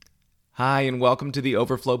Hi, and welcome to the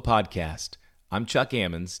Overflow Podcast. I'm Chuck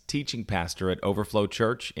Ammons, teaching pastor at Overflow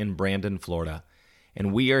Church in Brandon, Florida,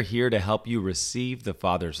 and we are here to help you receive the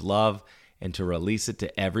Father's love and to release it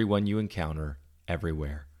to everyone you encounter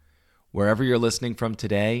everywhere. Wherever you're listening from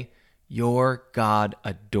today, your God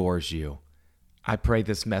adores you. I pray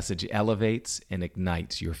this message elevates and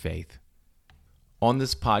ignites your faith. On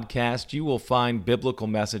this podcast, you will find biblical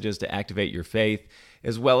messages to activate your faith,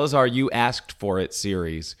 as well as our You Asked For It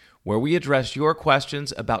series, where we address your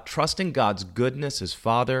questions about trusting God's goodness as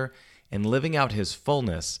Father and living out His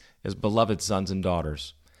fullness as beloved sons and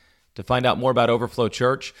daughters. To find out more about Overflow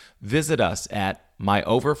Church, visit us at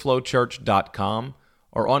myoverflowchurch.com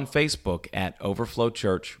or on Facebook at Overflow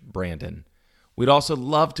Church Brandon. We'd also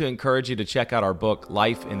love to encourage you to check out our book,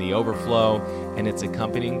 Life in the Overflow, and its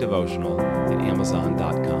accompanying devotional at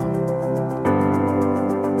Amazon.com.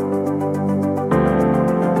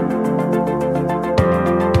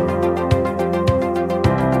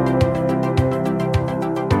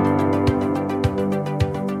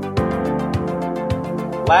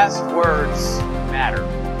 Last words matter.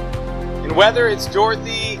 And whether it's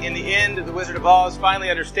Dorothy in the end of The Wizard of Oz finally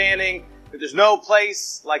understanding that there's no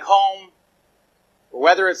place like home, or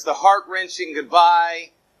whether it's the heart-wrenching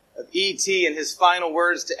goodbye of E.T. and his final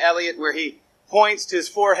words to Elliot where he points to his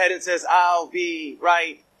forehead and says, "I'll be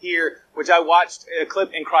right here," which I watched a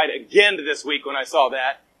clip and cried again this week when I saw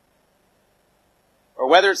that. Or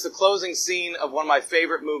whether it's the closing scene of one of my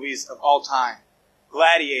favorite movies of all time,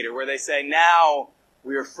 Gladiator, where they say, "Now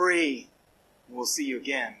we are free, and we'll see you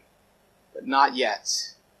again." But not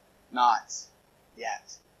yet. Not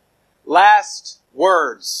yet. Last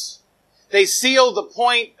words. They seal the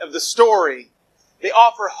point of the story. They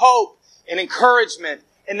offer hope and encouragement,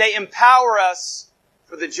 and they empower us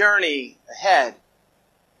for the journey ahead.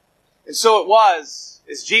 And so it was,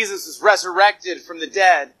 as Jesus was resurrected from the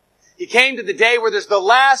dead, He came to the day where there's the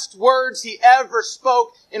last words He ever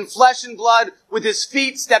spoke in flesh and blood, with His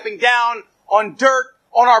feet stepping down on dirt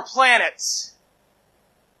on our planet.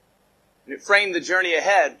 And it framed the journey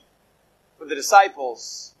ahead for the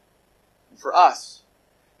disciples and for us.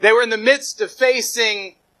 They were in the midst of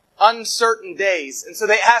facing uncertain days. And so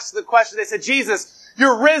they asked the question, they said, "Jesus,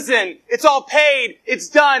 you're risen. It's all paid. It's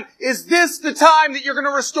done. Is this the time that you're going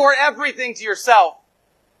to restore everything to yourself?"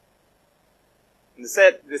 And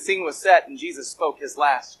the scene was set, and Jesus spoke His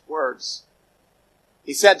last words.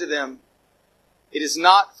 He said to them, "It is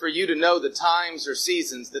not for you to know the times or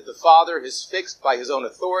seasons that the Father has fixed by His own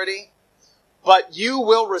authority, but you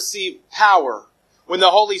will receive power when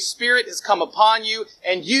the Holy Spirit has come upon you,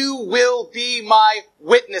 and you will be my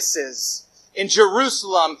witnesses in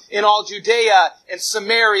Jerusalem, in all Judea and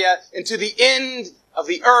Samaria, and to the end of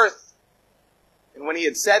the earth." And when He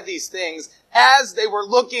had said these things, as they were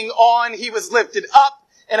looking on, He was lifted up,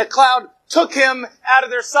 and a cloud took Him out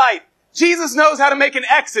of their sight. Jesus knows how to make an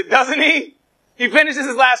exit, doesn't He? He finishes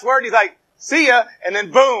His last word, He's like, "See ya," and then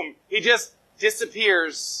boom, He just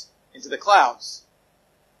disappears into the clouds.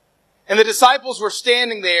 And the disciples were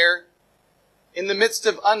standing there in the midst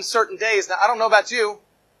of uncertain days. Now, I don't know about you,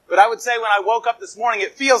 but I would say when I woke up this morning,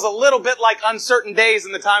 it feels a little bit like uncertain days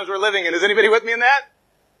in the times we're living in. Is anybody with me in that?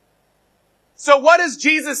 So what does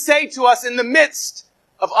Jesus say to us in the midst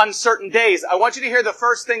of uncertain days? I want you to hear the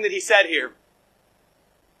first thing that He said here.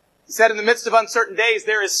 He said, in the midst of uncertain days,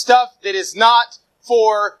 there is stuff that is not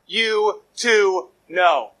for you to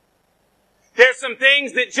know. There's some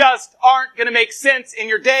things that just aren't going to make sense in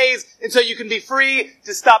your days, and so you can be free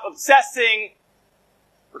to stop obsessing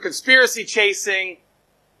or conspiracy chasing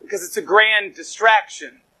because it's a grand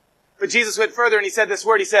distraction. But Jesus went further and He said this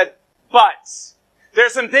word. He said, "But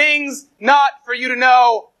there's some things not for you to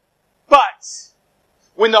know, but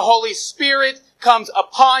when the Holy Spirit comes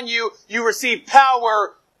upon you, you receive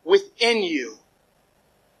power within you."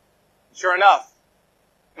 Sure enough,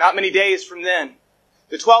 not many days from then,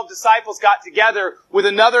 the 12 disciples got together with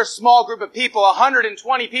another small group of people.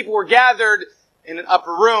 120 people were gathered in an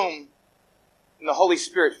upper room, and the Holy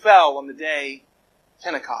Spirit fell on the day of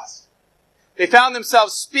Pentecost. They found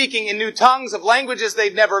themselves speaking in new tongues of languages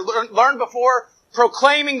they'd never learned before,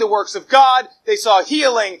 proclaiming the works of God. They saw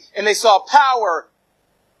healing and they saw power.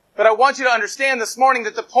 But I want you to understand this morning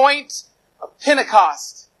that the point of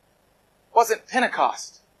Pentecost wasn't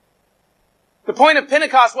Pentecost. The point of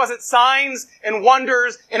Pentecost wasn't signs and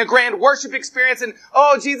wonders and a grand worship experience and,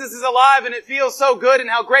 "Oh, Jesus is alive and it feels so good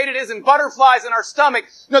and how great it is and butterflies in our stomach."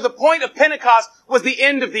 No, the point of Pentecost was the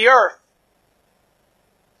end of the earth.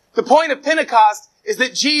 The point of Pentecost is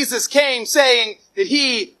that Jesus came saying that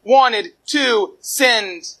He wanted to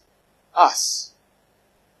send us.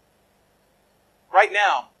 Right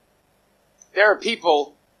now, there are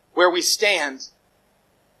people where we stand,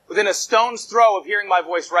 within a stone's throw of hearing my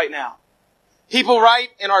voice right now. People right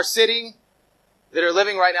in our city that are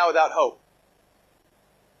living right now without hope.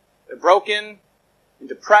 They're broken and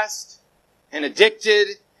depressed and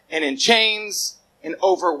addicted and in chains and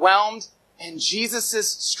overwhelmed. And Jesus'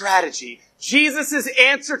 strategy, Jesus'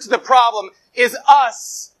 answer to the problem is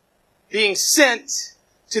us being sent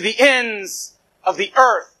to the ends of the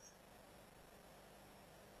earth.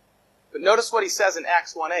 But notice what he says in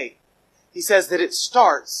Acts 1:8. He says that it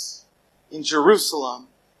starts in Jerusalem,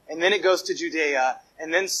 and then it goes to Judea,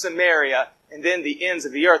 and then Samaria, and then the ends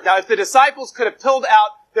of the earth. Now, if the disciples could have pulled out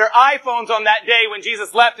their iPhones on that day when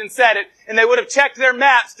Jesus left and said it, and they would have checked their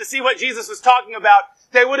maps to see what Jesus was talking about,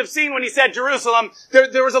 they would have seen when he said Jerusalem,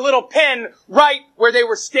 there was a little pin right where they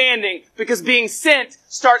were standing, because being sent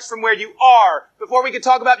starts from where you are. Before we can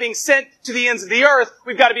talk about being sent to the ends of the earth,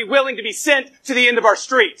 we've got to be willing to be sent to the end of our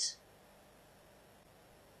street.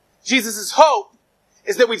 Jesus' hope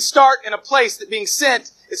is that we start in a place that being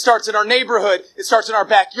sent, it starts in our neighborhood, it starts in our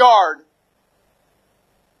backyard,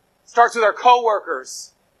 it starts with our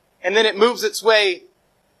coworkers, and then it moves its way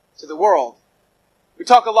to the world. We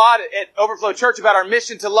talk a lot at Overflow Church about our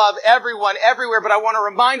mission to love everyone, everywhere, but I want to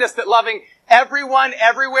remind us that loving everyone,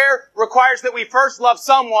 everywhere requires that we first love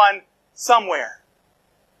someone, somewhere.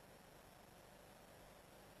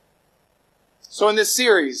 So in this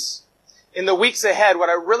series, in the weeks ahead, what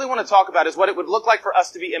I really want to talk about is what it would look like for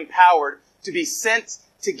us to be empowered, to be sent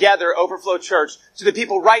together, Overflow Church, to the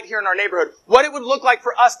people right here in our neighborhood. What it would look like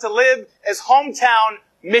for us to live as hometown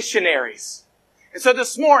missionaries. And so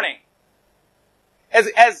this morning,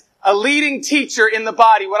 as a leading teacher in the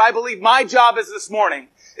body, what I believe my job is this morning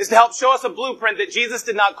is to help show us a blueprint that Jesus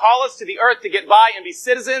did not call us to the earth to get by and be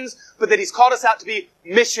citizens, but that He's called us out to be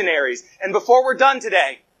missionaries. And before we're done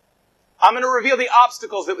today, I'm going to reveal the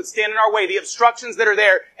obstacles that would stand in our way, the obstructions that are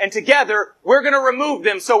there, and together we're going to remove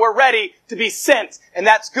them so we're ready to be sent. And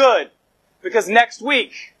that's good, because next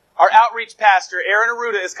week, our outreach pastor, Aaron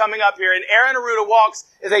Aruda, is coming up here, and Aaron Aruda walks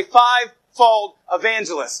as a five-fold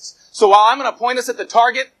evangelist. So while I'm going to point us at the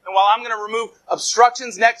target, and while I'm going to remove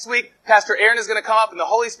obstructions next week, Pastor Aaron is going to come up, and the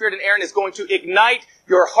Holy Spirit and Aaron is going to ignite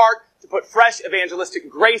your heart to put fresh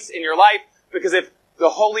evangelistic grace in your life, because if the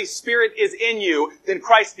Holy Spirit is in you, then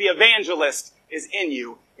Christ the evangelist is in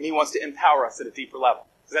you, and He wants to empower us at a deeper level.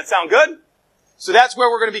 Does that sound good? So that's where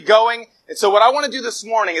we're going to be going. And so what I want to do this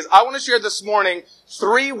morning is I want to share this morning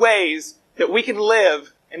 3 ways that we can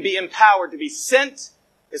live and be empowered to be sent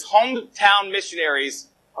as hometown missionaries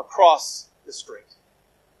across the street.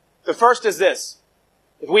 The first is this.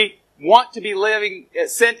 If we want to be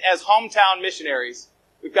sent as hometown missionaries,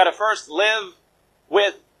 we've got to first live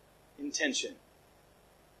with intention.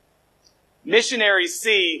 Missionaries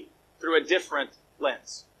see through a different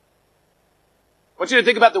lens. I want you to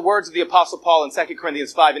think about the words of the Apostle Paul in 2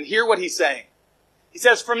 Corinthians 5 and hear what he's saying. He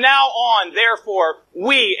says, from now on, therefore,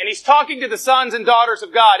 we, and he's talking to the sons and daughters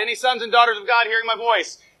of God. Any sons and daughters of God hearing my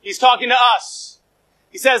voice? He's talking to us.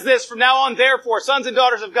 He says this, from now on, therefore, sons and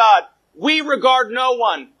daughters of God, we regard no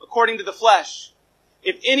one according to the flesh.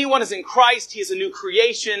 If anyone is in Christ, he is a new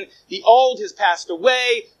creation. The old has passed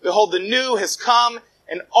away. Behold, the new has come.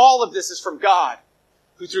 And all of this is from God,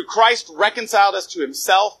 who through Christ reconciled us to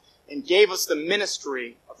Himself and gave us the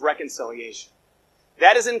ministry of reconciliation.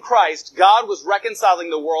 That is, in Christ, God was reconciling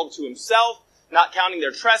the world to Himself, not counting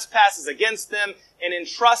their trespasses against them, and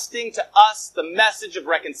entrusting to us the message of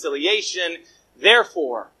reconciliation.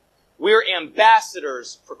 Therefore, we're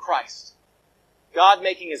ambassadors for Christ. God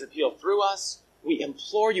making His appeal through us, we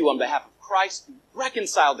implore you on behalf of Christ, be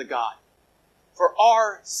reconciled to God. For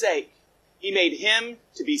our sake, He made Him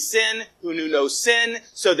to be sin who knew no sin,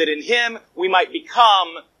 so that in Him we might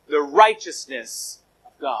become the righteousness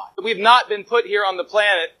of God. We've not been put here on the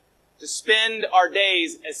planet to spend our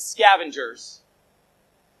days as scavengers,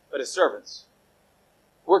 but as servants.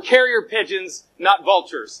 We're carrier pigeons, not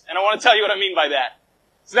vultures. And I want to tell you what I mean by that.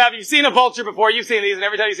 So now if you've seen a vulture before, you've seen these, and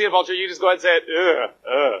every time you see a vulture, you just go ahead and say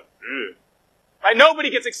it, Right? Nobody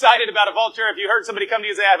gets excited about a vulture. If you heard somebody come to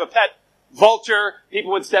you and say, I have a pet vulture,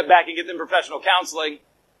 people would step back and get them professional counseling.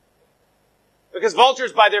 Because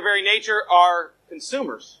vultures, by their very nature, are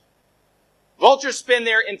consumers. Vultures spend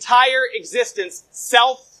their entire existence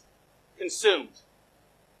self-consumed.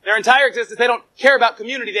 Their entire existence, they don't care about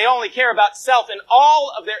community, they only care about self, and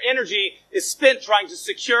all of their energy is spent trying to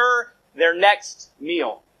secure their next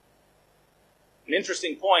meal. An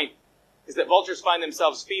interesting point is that vultures find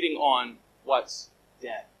themselves feeding on what's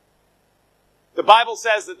dead. The Bible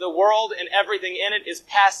says that the world and everything in it is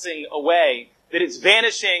passing away, that it's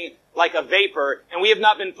vanishing like a vapor, and we have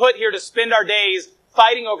not been put here to spend our days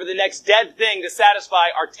fighting over the next dead thing to satisfy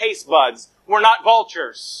our taste buds. We're not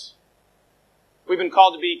vultures. We've been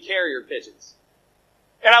called to be carrier pigeons.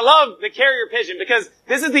 And I love the carrier pigeon because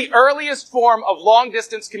this is the earliest form of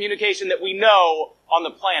long-distance communication that we know on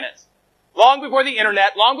the planet. Long before the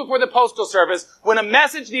internet, long before the postal service, when a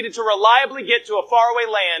message needed to reliably get to a faraway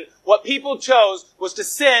land, what people chose was to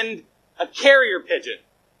send a carrier pigeon.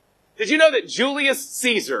 Did you know that Julius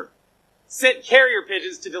Caesar sent carrier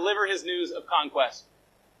pigeons to deliver his news of conquest?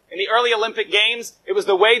 In the early Olympic Games, it was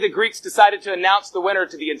the way the Greeks decided to announce the winner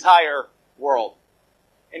to the entire world.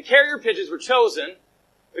 And carrier pigeons were chosen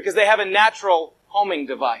because they have a natural homing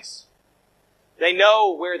device. They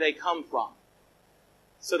know where they come from,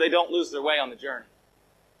 so they don't lose their way on the journey.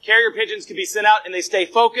 Carrier pigeons can be sent out and they stay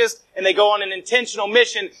focused and they go on an intentional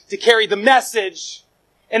mission to carry the message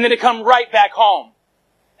and then to come right back home.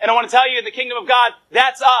 And I want to tell you, in the kingdom of God,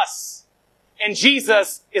 that's us. And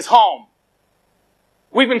Jesus is home.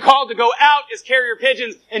 We've been called to go out as carrier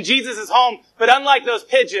pigeons and Jesus is home. But unlike those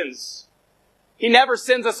pigeons, He never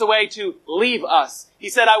sends us away to leave us. He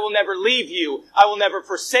said, I will never leave you. I will never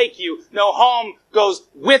forsake you. No, home goes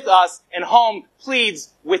with us and home pleads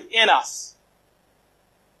within us.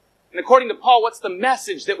 And according to Paul, what's the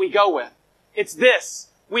message that we go with? It's this.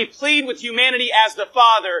 We plead with humanity as the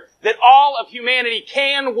Father that all of humanity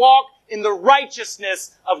can walk in the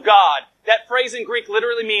righteousness of God. That phrase in Greek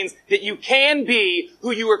literally means that you can be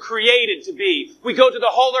who you were created to be. We go to the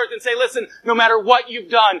whole earth and say, listen, no matter what you've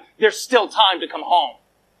done, there's still time to come home.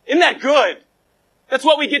 Isn't that good? That's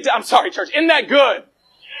what we get to, I'm sorry, church, isn't that good?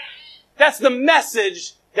 That's the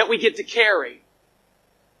message that we get to carry.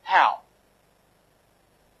 How?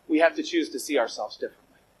 We have to choose to see ourselves differently.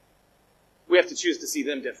 We have to choose to see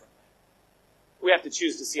them differently. We have to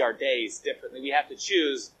choose to see our days differently. We have to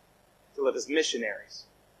choose to live as missionaries.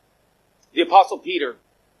 The Apostle Peter,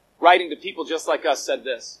 writing to people just like us, said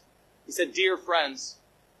this. He said, Dear friends,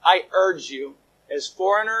 I urge you as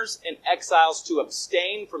foreigners and exiles to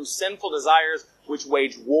abstain from sinful desires which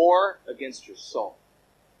wage war against your soul.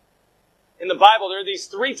 In the Bible, there are these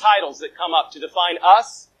three titles that come up to define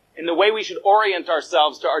us and the way we should orient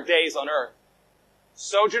ourselves to our days on earth.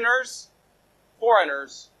 Sojourners,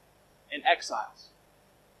 foreigners, and exiles.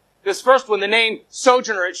 This first one, the name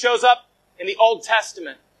sojourner, it shows up in the Old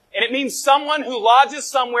Testament. And it means someone who lodges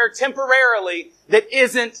somewhere temporarily that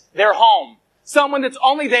isn't their home. Someone that's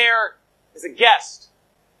only there as a guest.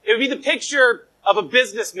 It would be the picture of a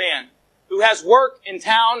businessman who has work in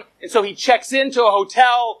town, and so he checks into a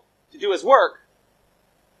hotel to do his work.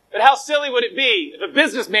 But how silly would it be if a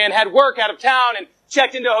businessman had work out of town and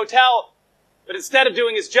checked into a hotel, but instead of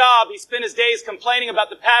doing his job, he spent his days complaining about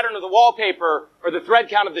the pattern of the wallpaper or the thread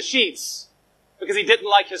count of the sheets because he didn't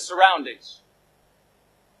like his surroundings.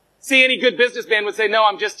 See, any good businessman would say, no,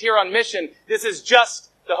 I'm just here on mission. This is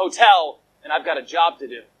just the hotel, and I've got a job to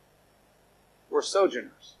do. We're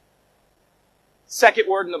sojourners. Second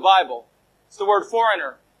word in the Bible, it's the word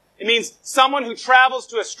foreigner. It means someone who travels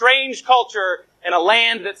to a strange culture and a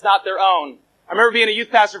land that's not their own. I remember being a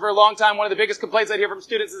youth pastor for a long time. One of the biggest complaints I'd hear from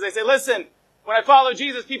students is they say, listen, when I follow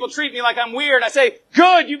Jesus, people treat me like I'm weird. I say,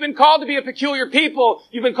 good, you've been called to be a peculiar people.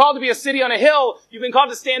 You've been called to be a city on a hill. You've been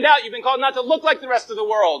called to stand out. You've been called not to look like the rest of the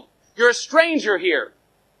world. You're a stranger here.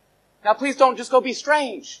 Now please don't just go be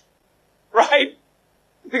strange. Right?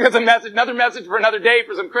 I think that's a message, another message for another day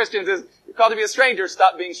for some Christians is, you're called to be a stranger,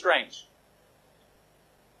 stop being strange.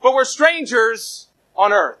 But we're strangers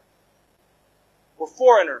on earth. We're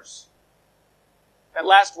foreigners. That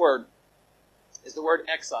last word is the word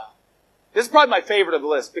exile. This is probably my favorite of the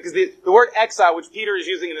list because the word exile, which Peter is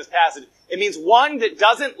using in this passage, it means one that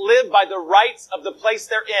doesn't live by the rights of the place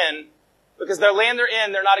they're in because their land they're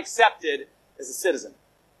in, they're not accepted as a citizen.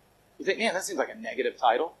 You think, man, that seems like a negative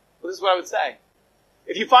title. Well, this is what I would say.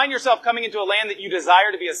 If you find yourself coming into a land that you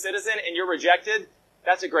desire to be a citizen and you're rejected,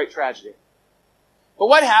 that's a great tragedy. But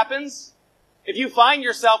what happens if you find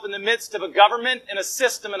yourself in the midst of a government and a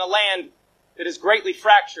system and a land that is greatly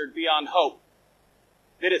fractured beyond hope?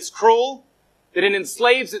 That it's cruel, that it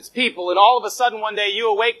enslaves its people, and all of a sudden one day you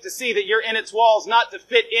awake to see that you're in its walls not to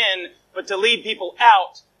fit in, but to lead people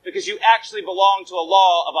out, because you actually belong to a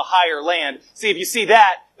law of a higher land. See, if you see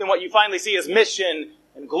that, then what you finally see is mission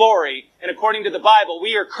and glory. And according to the Bible,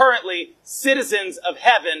 we are currently citizens of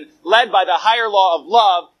heaven, led by the higher law of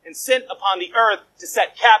love, and sent upon the earth to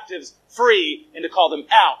set captives free and to call them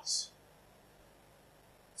out.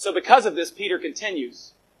 So because of this, Peter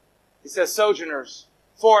continues. He says, sojourners,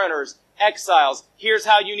 foreigners, exiles, here's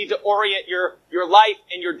how you need to orient your life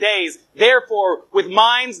and your days. Therefore, with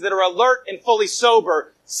minds that are alert and fully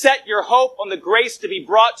sober, set your hope on the grace to be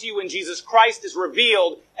brought to you when Jesus Christ is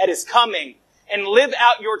revealed at His coming. and live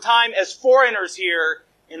out your time as foreigners here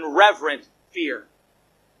in reverent fear.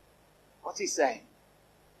 What's he saying?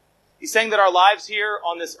 He's saying that our lives here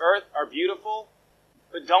on this earth are beautiful,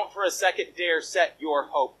 but don't for a second dare set your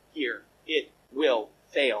hope here. It will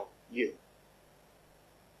fail you.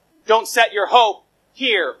 Don't set your hope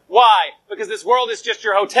here. Why? Because this world is just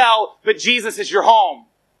your hotel, but Jesus is your home.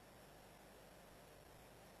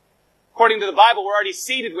 According to the Bible, we're already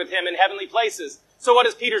seated with him in heavenly places. So what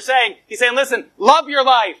is Peter saying? He's saying, listen, love your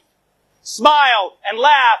life. Smile and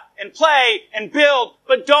laugh and play and build,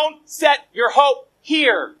 but don't set your hope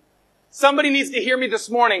here. Somebody needs to hear me this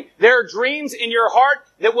morning. There are dreams in your heart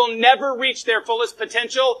that will never reach their fullest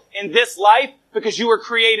potential in this life because you were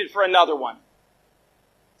created for another one.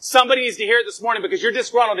 Somebody needs to hear it this morning because you're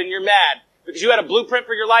disgruntled and you're mad. Because you had a blueprint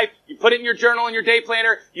for your life, you put it in your journal and your day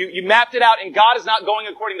planner, you mapped it out, and God is not going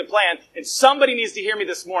according to plan. And somebody needs to hear me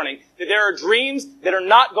this morning that there are dreams that are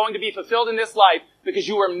not going to be fulfilled in this life because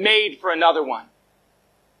you were made for another one.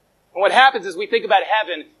 And what happens is we think about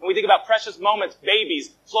heaven, and we think about precious moments, babies,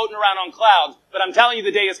 floating around on clouds. But I'm telling you,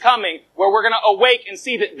 the day is coming where we're going to awake and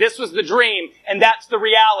see that this was the dream, and that's the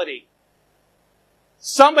reality.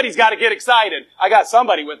 Somebody's got to get excited. I got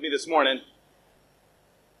somebody with me this morning.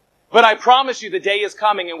 But I promise you the day is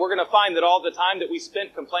coming, and we're going to find that all the time that we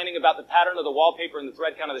spent complaining about the pattern of the wallpaper and the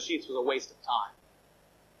thread count of the sheets was a waste of time.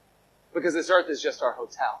 Because this earth is just our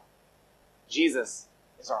hotel. Jesus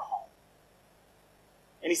is our home.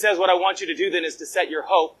 And he says, what I want you to do then is to set your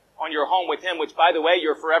hope on your home with him, which, by the way,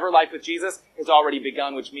 your forever life with Jesus has already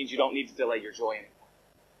begun, which means you don't need to delay your joy anymore.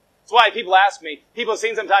 That's why people ask me, people have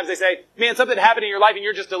seen sometimes, they say, man, something happened in your life and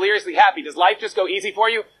you're just deliriously happy. Does life just go easy for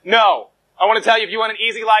you? No. I want to tell you, if you want an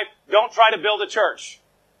easy life, don't try to build a church.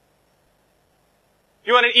 If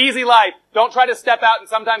you want an easy life, don't try to step out and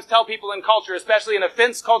sometimes tell people in culture, especially an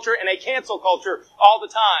offense culture and a cancel culture all the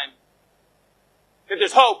time, that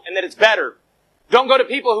there's hope and that it's better. Don't go to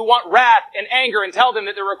people who want wrath and anger and tell them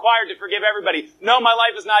that they're required to forgive everybody. No, my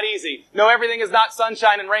life is not easy. No, everything is not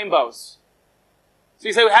sunshine and rainbows. So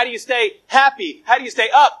you say, well, how do you stay happy? How do you stay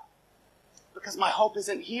up? Because my hope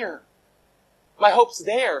isn't here. My hope's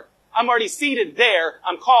there. I'm already seated there.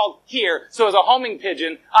 I'm called here. So as a homing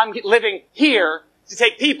pigeon, I'm living here to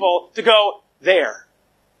take people to go there.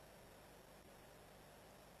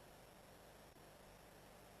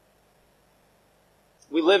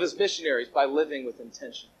 We live as missionaries by living with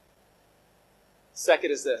intention.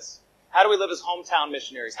 Second is this. How do we live as hometown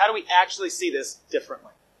missionaries? How do we actually see this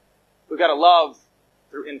differently? We've got to love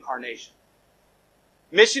through incarnation.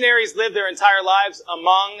 Missionaries live their entire lives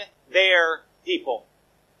among their people.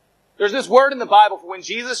 There's this word in the Bible for when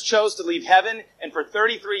Jesus chose to leave heaven and for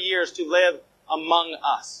 33 years to live among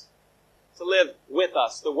us. To live with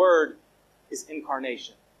us. The word is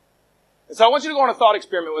incarnation. And so I want you to go on a thought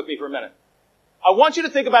experiment with me for a minute. I want you to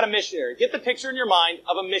think about a missionary. Get the picture in your mind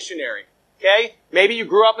of a missionary. Okay? Maybe you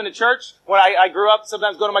grew up in a church. When I grew up,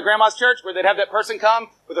 sometimes go to my grandma's church where they'd have that person come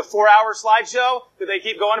with a 4-hour slideshow that they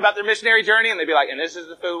keep going about their missionary journey, and they'd be like, and this is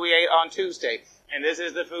the food we ate on Tuesday. And this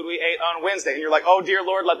is the food we ate on Wednesday. And you're like, oh dear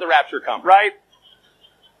Lord, let the rapture come, right?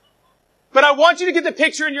 But I want you to get the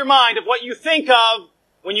picture in your mind of what you think of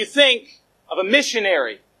when you think of a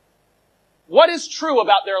missionary. What is true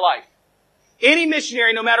about their life? Any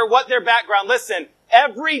missionary, no matter what their background, listen,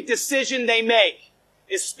 every decision they make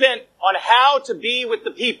is spent on how to be with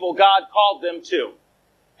the people God called them to.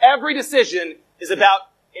 Every decision is about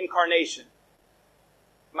incarnation.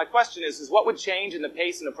 My question is what would change in the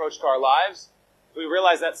pace and approach to our lives? We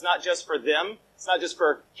realize that's not just for them. It's not just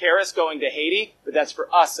for Karis going to Haiti, but that's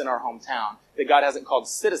for us in our hometown. That God hasn't called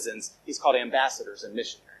citizens. He's called ambassadors and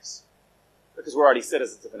missionaries. Because we're already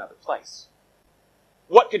citizens of another place.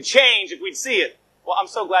 What could change if we'd see it? Well, I'm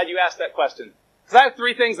so glad you asked that question. Because I have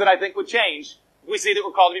 3 things that I think would change if we see that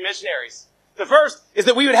we're called to be missionaries. The first is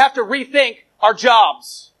that we would have to rethink our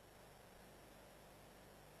jobs.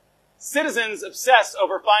 Citizens obsess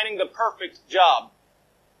over finding the perfect job.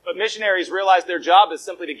 But missionaries realize their job is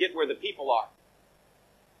simply to get where the people are.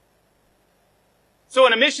 So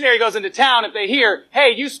when a missionary goes into town, if they hear, hey,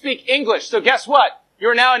 you speak English, so guess what?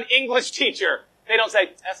 You're now an English teacher. They don't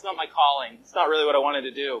say, that's not my calling. It's not really what I wanted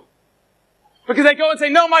to do. Because they go and say,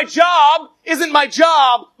 no, my job isn't my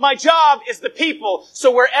job. My job is the people.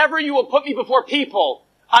 So wherever you will put me before people,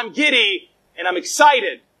 I'm giddy and I'm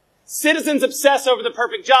excited. Citizens obsess over the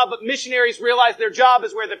perfect job, but missionaries realize their job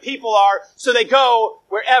is where the people are, so they go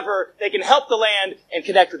wherever they can help the land and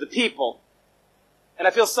connect with the people. And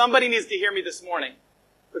I feel somebody needs to hear me this morning,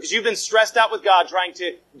 because you've been stressed out with God trying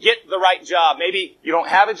to get the right job. Maybe you don't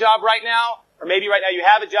have a job right now, or maybe right now you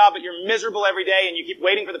have a job, but you're miserable every day and you keep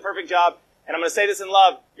waiting for the perfect job. And I'm going to say this in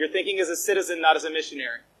love. You're thinking as a citizen, not as a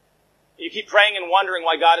missionary. You keep praying and wondering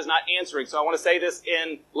why God is not answering. So I want to say this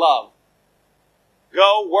in love.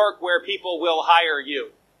 Go work where people will hire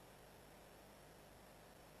you.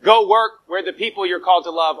 Go work where the people you're called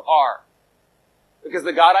to love are. Because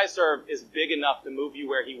the God I serve is big enough to move you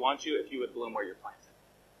where He wants you if you would bloom where you're planted.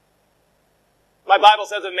 My Bible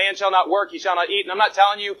says if man shall not work, he shall not eat. And I'm not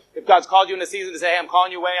telling you if God's called you in a season to say, hey, I'm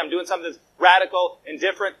calling you away, I'm doing something that's radical and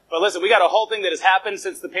different. But listen, we got a whole thing that has happened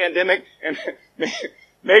since the pandemic. And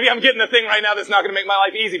maybe I'm getting the thing right now that's not going to make my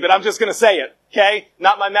life easy, but I'm just going to say it. Okay?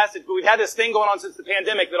 Not my message. But we've had this thing going on since the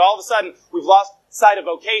pandemic that all of a sudden we've lost sight of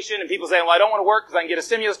vocation, and people saying, well, I don't want to work because I can get a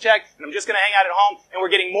stimulus check and I'm just going to hang out at home. And we're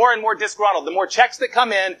getting more and more disgruntled. The more checks that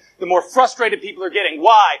come in, the more frustrated people are getting.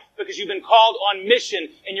 Why? Because you've been called on mission,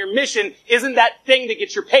 and your mission isn't that thing that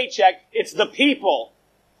gets your paycheck. It's the people.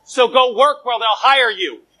 So go work where they'll hire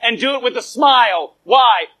you, and do it with a smile.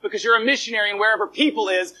 Why? Because you're a missionary, and wherever people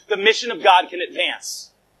is, the mission of God can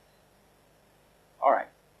advance. All right.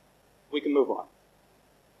 We can move on.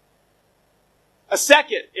 A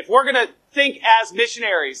second, if we're going to think as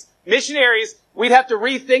missionaries, we'd have to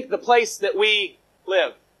rethink the place that we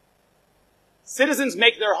live. Citizens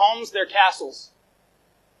make their homes their castles.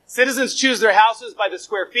 Citizens choose their houses by the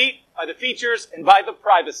square feet, by the features, and by the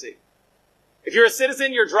privacy. If you're a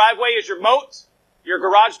citizen, your driveway is your moat, your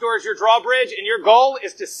garage door is your drawbridge, and your goal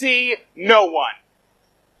is to see no one.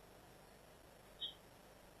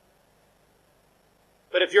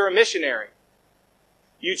 But if you're a missionary,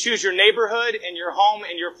 you choose your neighborhood and your home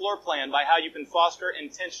and your floor plan by how you can foster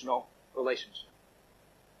intentional relationship.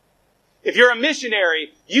 If you're a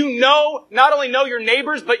missionary, you not only know your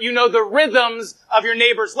neighbors, but you know the rhythms of your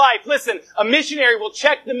neighbor's life. Listen, a missionary will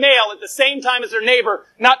check the mail at the same time as their neighbor,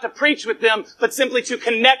 not to preach with them, but simply to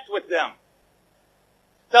connect with them.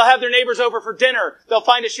 They'll have their neighbors over for dinner. They'll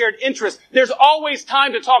find a shared interest. There's always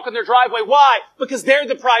time to talk on their driveway. Why? Because they're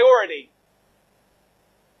the priority.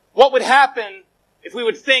 What would happen if we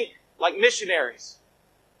would think like missionaries?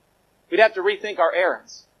 We'd have to rethink our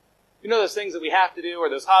errands. You know those things that we have to do or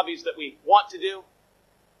those hobbies that we want to do?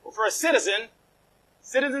 Well, for a citizen,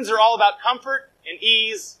 citizens are all about comfort and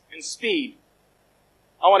ease and speed.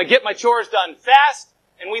 I want to get my chores done fast,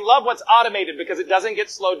 and we love what's automated because it doesn't get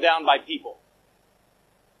slowed down by people.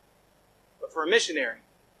 But for a missionary,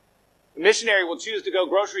 the missionary will choose to go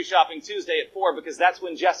grocery shopping Tuesday at 4 because that's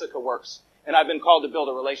when Jessica works. And I've been called to build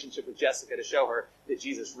a relationship with Jessica to show her that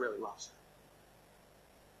Jesus really loves her.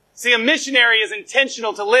 See, a missionary is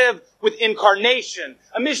intentional to live with incarnation.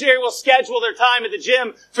 A missionary will schedule their time at the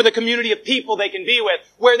gym for the community of people they can be with,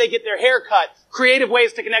 where they get their hair cut, creative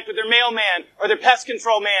ways to connect with their mailman or their pest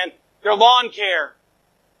control man, their lawn care.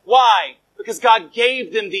 Why? Because God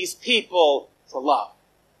gave them these people to love.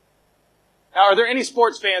 Now, are there any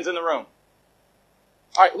sports fans in the room?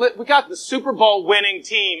 All right, we got the Super Bowl winning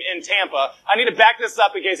team in Tampa. I need to back this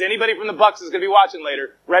up in case anybody from the Bucs is going to be watching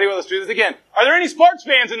later. Ready? Well, let's do this again. Are there any sports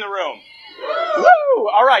fans in the room? Woo!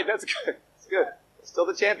 All right, that's good. That's good. We're still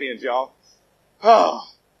the champions, y'all.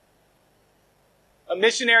 Oh. A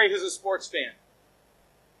missionary who's a sports fan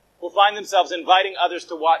will find themselves inviting others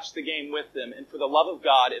to watch the game with them. And for the love of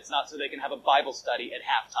God, it's not so they can have a Bible study at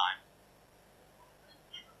halftime.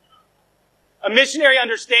 A missionary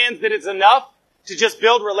understands that it's enough to just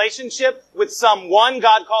build relationship with someone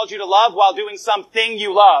God called you to love while doing something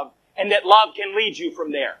you love, and that love can lead you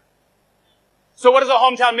from there. So what does a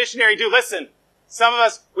hometown missionary do? Listen, some of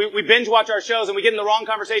us, we binge watch our shows and we get in the wrong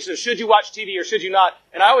conversation of should you watch TV or should you not?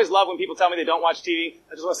 And I always love when people tell me they don't watch TV.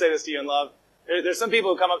 I just want to say this to you in love. There's some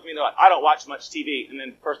people who come up to me and they're like, I don't watch much TV. And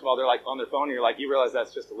then first of all, they're like on their phone and you're like, you realize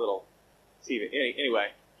that's just a little TV. Anyway,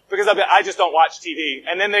 because I just don't watch TV.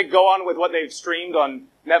 And then they go on with what they've streamed on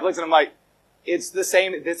Netflix and I'm like, it's the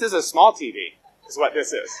same. This is a small TV, is what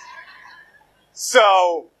this is.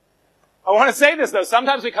 So, I want to say this though.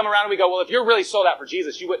 Sometimes we come around and we go, well, if you're really sold out for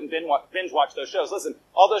Jesus, you wouldn't binge watch those shows. Listen,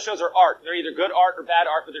 all those shows are art. They're either good art or bad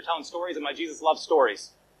art, but they're telling stories, and my Jesus loves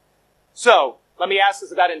stories. So, let me ask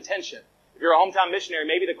this about intention. If you're a hometown missionary,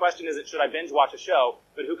 maybe the question isn't should I binge watch a show,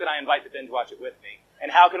 but who can I invite to binge watch it with me?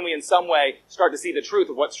 And how can we in some way start to see the truth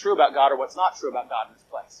of what's true about God or what's not true about God in this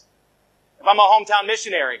place? If I'm a hometown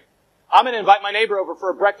missionary, I'm going to invite my neighbor over for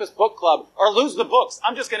a breakfast book club, or lose the books.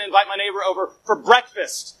 I'm just going to invite my neighbor over for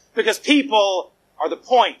breakfast, because people are the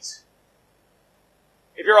point.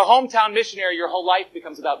 If you're a hometown missionary, your whole life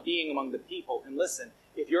becomes about being among the people. And listen,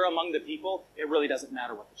 if you're among the people, it really doesn't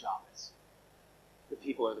matter what the job is. The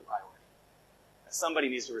people are the priority. Now, somebody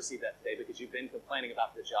needs to receive that today, because you've been complaining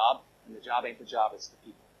about the job, and the job ain't the job, it's the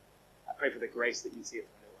people. I pray for the grace that you see it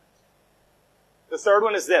from new ones. The third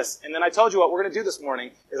one is this. And then I told you what we're going to do this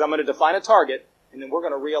morning is I'm going to define a target, and then we're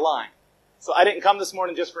going to realign. So I didn't come this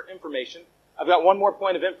morning just for information. I've got one more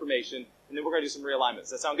point of information, and then we're going to do some realignment. Does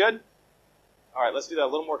that sound good? All right, let's do that a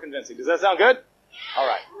little more convincing. Does that sound good? All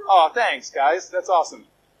right. Oh, thanks, guys. That's awesome.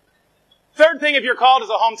 Third thing, if you're called as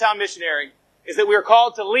a hometown missionary, is that we are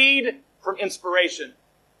called to lead from inspiration.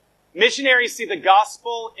 Missionaries see the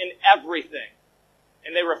gospel in everything,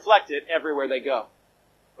 and they reflect it everywhere they go.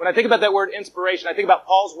 When I think about that word inspiration, I think about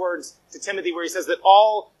Paul's words to Timothy where he says that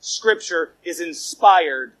all Scripture is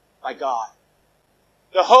inspired by God.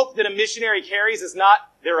 The hope that a missionary carries is not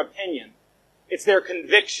their opinion. It's their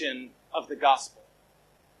conviction of the gospel.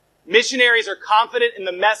 Missionaries are confident in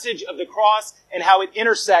the message of the cross and how it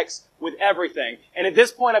intersects with everything. And at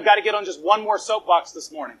this point, I've got to get on just one more soapbox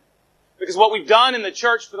this morning. Because what we've done in the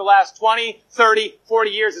church for the last 20, 30, 40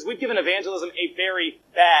 years is we've given evangelism a very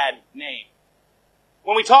bad name.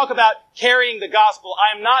 When we talk about carrying the gospel,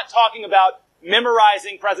 I am not talking about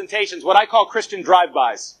memorizing presentations, what I call Christian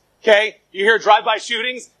drive-bys. Okay? You hear drive-by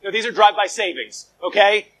shootings? No, these are drive-by savings.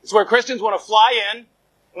 Okay? It's where Christians want to fly in,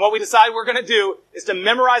 and what we decide we're going to do is to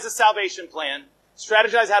memorize a salvation plan,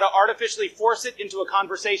 strategize how to artificially force it into a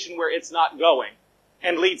conversation where it's not going,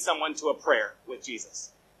 and lead someone to a prayer with Jesus.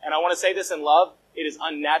 And I want to say this in love. It is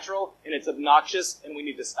unnatural, and it's obnoxious, and we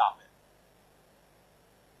need to stop it.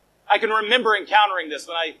 I can remember encountering this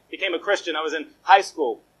when I became a Christian. I was in high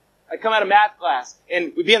school. I'd come out of math class,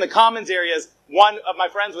 and we'd be in the commons areas. One of my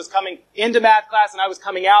friends was coming into math class, and I was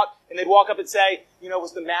coming out, and they'd walk up and say,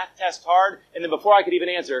 was the math test hard? And then before I could even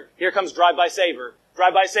answer, here comes Drive-By Saver.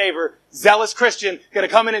 Drive-By Saver, zealous Christian, going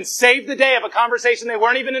to come in and save the day of a conversation they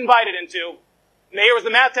weren't even invited into. And they hear, was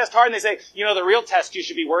the math test hard? And they say, the real test you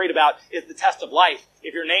should be worried about is the test of life,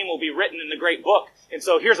 if your name will be written in the great book. And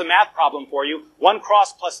so here's a math problem for you. 1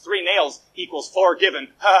 cross plus 3 nails equals 4 given.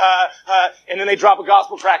 Ha ha ha. And then they drop a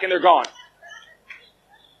gospel track and they're gone.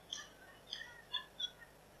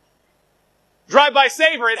 Drive-by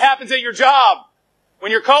saver, it happens at your job.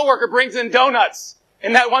 When your coworker brings in donuts,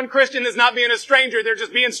 and that one Christian is not being a stranger, they're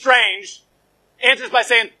just being strange, answers by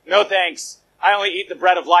saying, no thanks. I only eat the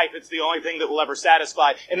bread of life. It's the only thing that will ever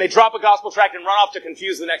satisfy. And they drop a gospel tract and run off to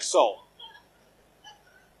confuse the next soul.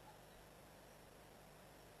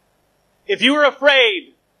 If you are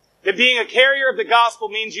afraid that being a carrier of the gospel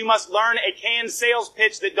means you must learn a canned sales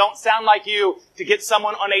pitch that don't sound like you to get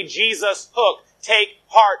someone on a Jesus hook, take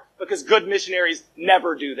heart, because good missionaries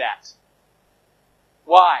never do that.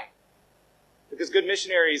 Why? Because good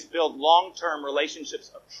missionaries build long-term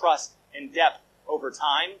relationships of trust and depth over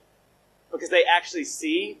time, because they actually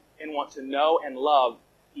see and want to know and love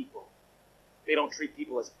people. They don't treat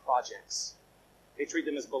people as projects. They treat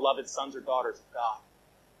them as beloved sons or daughters of God.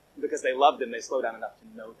 And because they love them, they slow down enough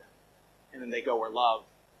to know them. And then they go where love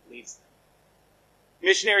leads them.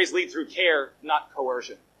 Missionaries lead through care, not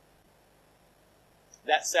coercion.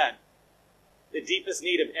 That said, the deepest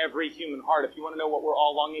need of every human heart, if you want to know what we're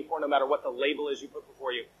all longing for, no matter what the label is you put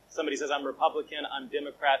before you, somebody says, I'm Republican, I'm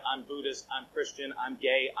Democrat, I'm Buddhist, I'm Christian, I'm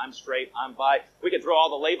gay, I'm straight, I'm bi. We can throw all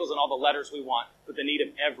the labels and all the letters we want, but the need of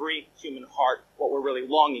every human heart, what we're really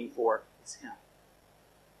longing for, is Him.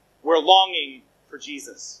 We're longing for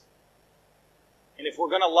Jesus. And if we're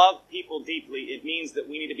going to love people deeply, it means that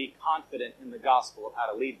we need to be confident in the gospel of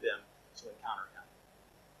how to lead them to encounter Him.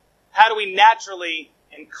 How do we naturally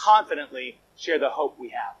and confidently share the hope we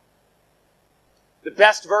have? The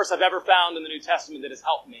best verse I've ever found in the New Testament that has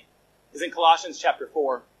helped me is in Colossians chapter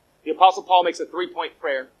 4. The Apostle Paul makes a 3-point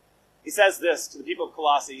prayer. He says this to the people of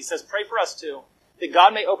Colossae. He says, pray for us too, that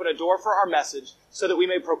God may open a door for our message so that we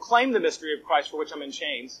may proclaim the mystery of Christ for which I'm in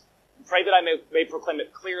chains, and pray that I may proclaim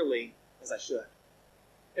it clearly as I should.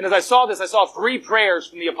 And as I saw this, I saw 3 prayers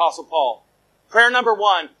from the Apostle Paul. Prayer number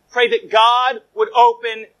 1, pray that God would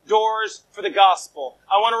open doors for the gospel.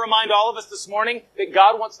 I want to remind all of us this morning that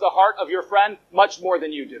God wants the heart of your friend much more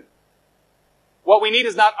than you do. What we need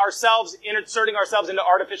is not ourselves inserting ourselves into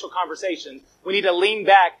artificial conversations. We need to lean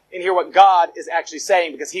back and hear what God is actually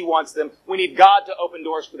saying because He wants them. We need God to open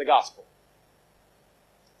doors for the gospel.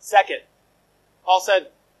 Second, Paul said,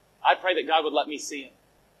 I pray that God would let me see it.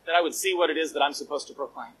 That I would see what it is that I'm supposed to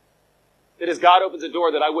proclaim. That as God opens a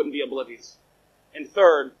door that I wouldn't be oblivious. And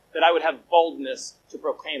third, that I would have boldness to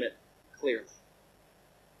proclaim it clearly.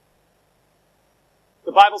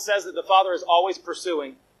 The Bible says that the Father is always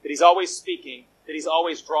pursuing, that He's always speaking, that He's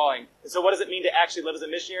always drawing. And so what does it mean to actually live as a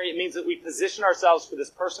missionary? It means that we position ourselves for this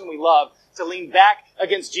person we love to lean back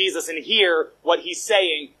against Jesus and hear what He's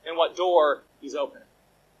saying and what door He's opening.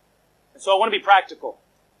 And so I want to be practical.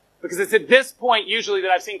 Because it's at this point usually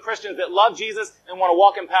that I've seen Christians that love Jesus and want to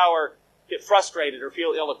walk in power get frustrated or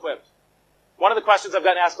feel ill-equipped. One of the questions I've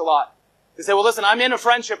gotten asked a lot. They say, well, listen, I'm in a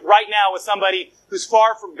friendship right now with somebody who's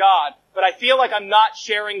far from God, but I feel like I'm not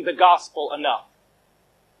sharing the gospel enough.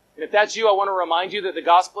 And if that's you, I want to remind you that the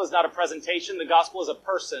gospel is not a presentation. The gospel is a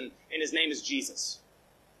person, and his name is Jesus.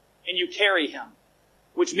 And you carry him,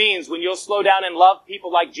 which means when you'll slow down and love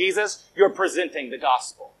people like Jesus, you're presenting the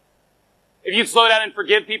gospel. If you slow down and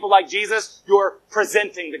forgive people like Jesus, you're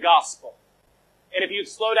presenting the gospel. And if you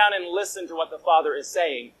slow down and listen to what the Father is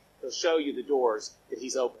saying, he'll show you the doors that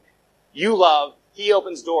he's opening. You love, he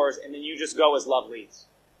opens doors, and then you just go as love leads.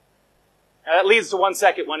 Now that leads to one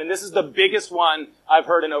second one, and this is the biggest one I've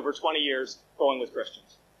heard in over 20 years going with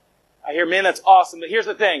Christians. I hear, man, that's awesome, but here's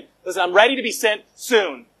the thing. Listen, I'm ready to be sent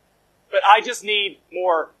soon, but I just need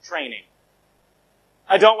more training.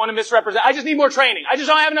 I don't want to misrepresent. I just need more training. I just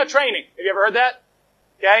don't have enough training. Have you ever heard that?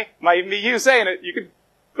 Okay? Might even be you saying it. You could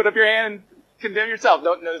put up your hand and condemn yourself.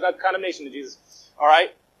 No, there's not condemnation to Jesus. All right?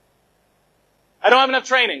 I don't have enough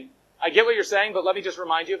training. I get what you're saying, but let me just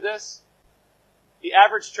remind you of this. The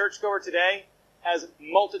average churchgoer today has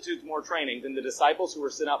multitudes more training than the disciples who were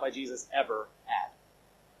sent out by Jesus ever had.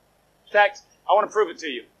 In fact, I want to prove it to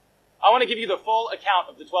you. I want to give you the full account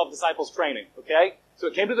of the 12 disciples' training, okay? So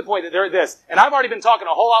it came to the point that they're this. And I've already been talking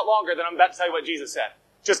a whole lot longer than I'm about to tell you what Jesus said,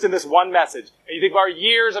 just in this one message. And you think of our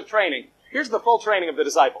years of training. Here's the full training of the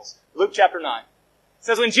disciples. Luke chapter 9. It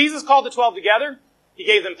says, when Jesus called the 12 together, he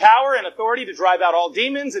gave them power and authority to drive out all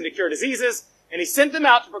demons and to cure diseases. And he sent them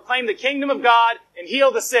out to proclaim the kingdom of God and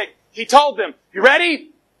heal the sick. He told them, you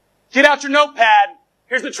ready? Get out your notepad.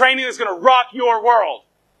 Here's the training that's going to rock your world.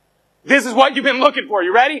 This is what you've been looking for.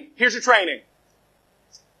 You ready? Here's your training.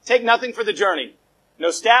 Take nothing for the journey. No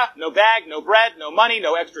staff, no bag, no bread, no money,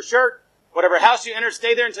 no extra shirt. Whatever house you enter,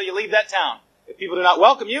 stay there until you leave that town. If people do not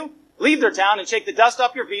welcome you, leave their town and shake the dust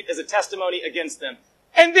off your feet as a testimony against them.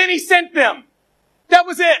 And then he sent them. That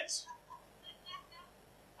was it.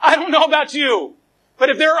 I don't know about you, but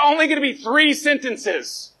if there are only going to be 3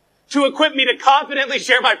 sentences to equip me to confidently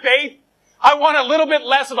share my faith, I want a little bit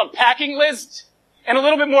less of a packing list and a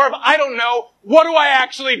little bit more of, I don't know, what do I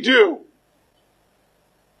actually do?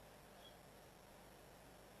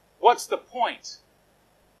 What's the point?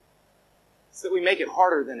 It's that we make it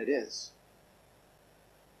harder than it is.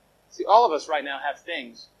 See, all of us right now have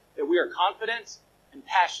things that we are confident and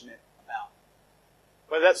passionate about.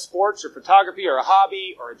 Whether that's sports or photography or a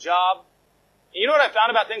hobby or a job. And you know what I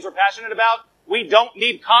found about things we're passionate about? We don't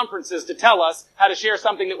need conferences to tell us how to share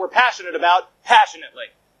something that we're passionate about passionately.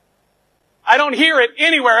 I don't hear it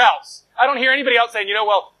anywhere else. I don't hear anybody else saying,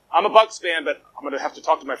 well, I'm a Bucs fan, but I'm going to have to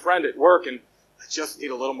talk to my friend at work, and I just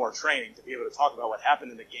need a little more training to be able to talk about what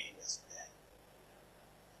happened in the game yesterday.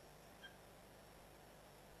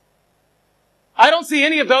 I don't see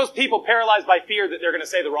any of those people paralyzed by fear that they're going to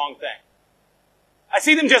say the wrong thing. I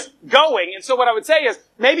see them just going, and so what I would say is,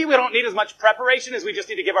 maybe we don't need as much preparation as we just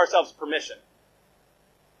need to give ourselves permission.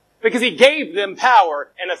 Because he gave them power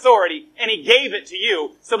and authority, and he gave it to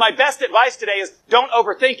you. So my best advice today is, don't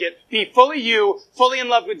overthink it. Be fully you, fully in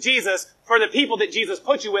love with Jesus, for the people that Jesus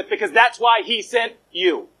put you with, because that's why he sent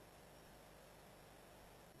you.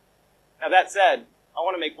 Now that said, I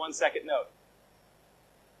want to make one second note.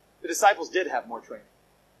 The disciples did have more training.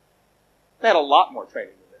 They had a lot more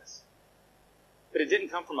training than this. But it didn't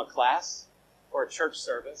come from a class, or a church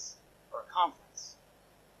service, or a conference.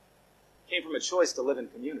 It came from a choice to live in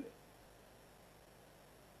community.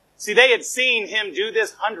 See, they had seen him do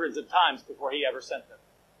this hundreds of times before he ever sent them.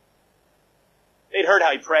 They'd heard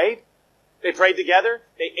how he prayed. They prayed together.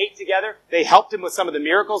 They ate together. They helped him with some of the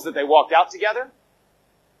miracles that they walked out together.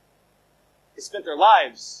 They spent their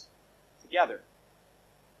lives together.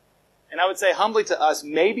 And I would say humbly to us,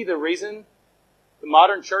 maybe the reason the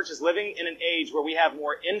modern church is living in an age where we have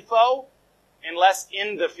more info and less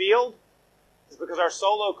in the field is because our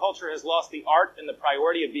solo culture has lost the art and the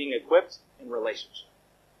priority of being equipped in relationship.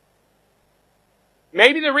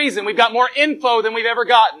 Maybe the reason we've got more info than we've ever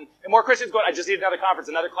gotten, and more Christians going, I just need another conference,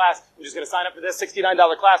 another class. I'm just going to sign up for this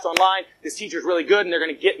 $69 class online. This teacher's really good, and they're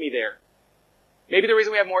going to get me there. Maybe the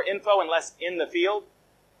reason we have more info and less in the field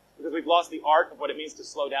is because we've lost the art of what it means to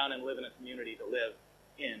slow down and live in a community, to live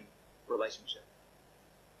in relationship.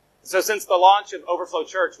 So since the launch of Overflow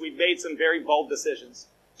Church, we've made some very bold decisions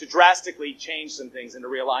to drastically change some things and to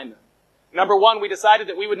realign them. Number one, we decided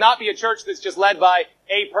that we would not be a church that's just led by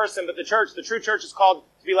a person, but the true church is called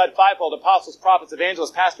to be led fivefold: apostles, prophets,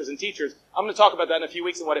 evangelists, pastors, and teachers. I'm going to talk about that in a few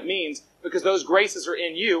weeks and what it means, because those graces are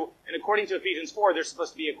in you, and according to Ephesians 4, they're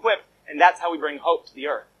supposed to be equipped, and that's how we bring hope to the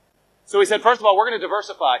earth. So we said, first of all, we're going to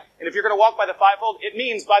diversify. And if you're going to walk by the fivefold, it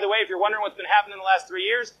means, by the way, if you're wondering what's been happening in the last 3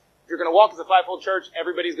 years, if you're going to walk as a fivefold church,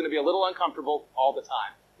 everybody's going to be a little uncomfortable all the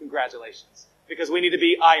time. Congratulations. because we need to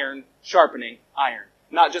be iron sharpening iron.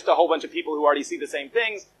 Not just a whole bunch of people who already see the same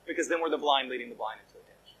things, because then we're the blind leading the blind into a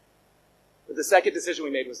ditch. But the second decision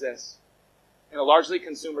we made was this. In a largely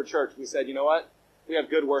consumer church, we said, you know what? We have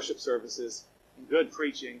good worship services and good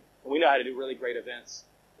preaching, and we know how to do really great events.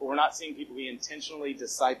 But we're not seeing people be intentionally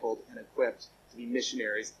discipled and equipped to be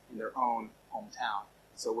missionaries in their own hometown.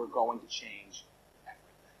 So we're going to change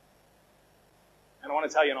everything. And I want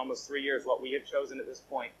to tell you, in almost 3 years, what we have chosen at this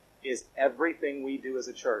point is everything we do as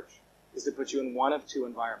a church is to put you in one of two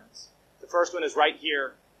environments. The first one is right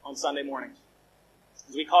here on Sunday mornings.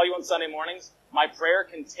 As we call you on Sunday mornings, my prayer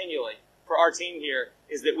continually for our team here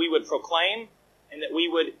is that we would proclaim and that we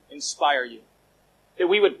would inspire you. That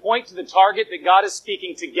we would point to the target that God is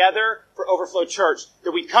speaking together for Overflow Church.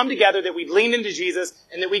 That we'd come together, that we'd lean into Jesus,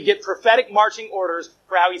 and that we'd get prophetic marching orders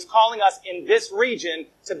for how He's calling us in this region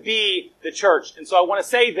to be the church. And so I want to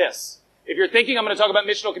say this. If you're thinking I'm going to talk about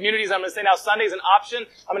missional communities, I'm going to say now Sunday is an option.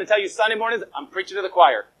 I'm going to tell you Sunday mornings, I'm preaching to the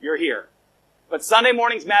choir. You're here. But Sunday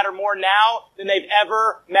mornings matter more now than they've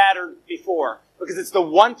ever mattered before. Because it's the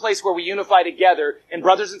one place where we unify together and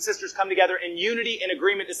brothers and sisters come together in unity and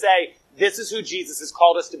agreement to say, this is who Jesus has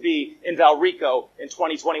called us to be in Valrico in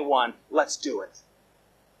 2021. Let's do it.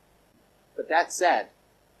 But that said,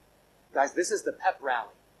 guys, this is the pep rally.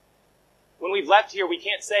 When we've left here, we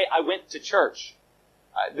can't say, I went to church.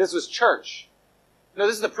 This was church. No,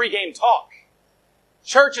 this is the pregame talk.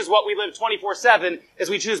 Church is what we live 24/7 as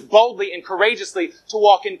we choose boldly and courageously to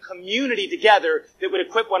walk in community together that would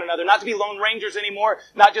equip one another. Not to be lone rangers anymore.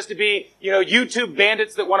 Not just to be, YouTube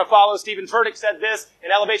bandits that want to follow. Stephen Furtick said this,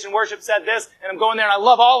 and Elevation Worship said this, and I'm going there and I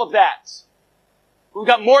love all of that. We've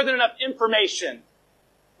got more than enough information.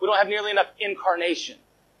 We don't have nearly enough incarnation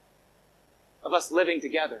of us living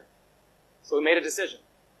together. So we made a decision.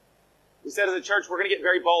 We said as a church, we're going to get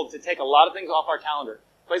very bold to take a lot of things off our calendar.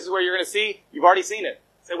 Places where you're going to see, you've already seen it.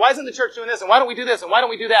 Say, why isn't the church doing this? And why don't we do this? And why don't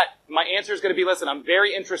we do that? And my answer is going to be, listen, I'm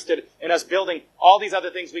very interested in us building all these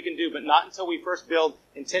other things we can do, but not until we first build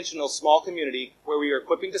intentional small community where we are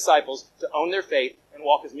equipping disciples to own their faith and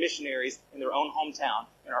walk as missionaries in their own hometown,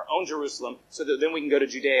 in our own Jerusalem, so that then we can go to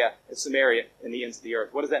Judea and Samaria and the ends of the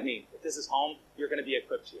earth. What does that mean? If this is home, you're going to be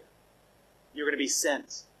equipped here. You're going to be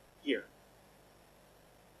sent here.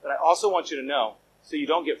 But I also want you to know, so you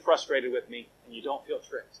don't get frustrated with me and you don't feel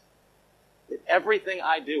tricked, that everything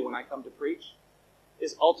I do when I come to preach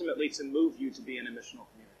is ultimately to move you to be in a missional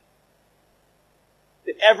community.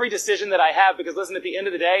 That every decision that I have, because listen, at the end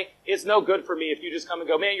of the day, it's no good for me if you just come and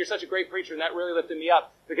go, man, you're such a great preacher and that really lifted me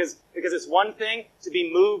up. Because it's one thing to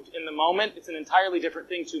be moved in the moment, it's an entirely different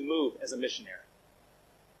thing to move as a missionary.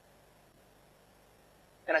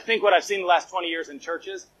 And I think what I've seen the last 20 years in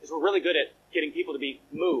churches is we're really good at getting people to be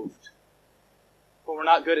moved. But we're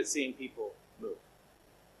not good at seeing people move.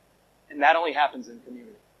 And that only happens in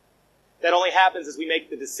community. That only happens as we make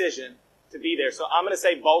the decision to be there. So I'm going to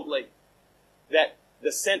say boldly that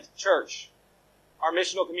the sent church, our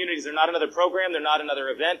missional communities, are not another program, they're not another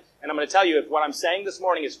event. And I'm going to tell you, if what I'm saying this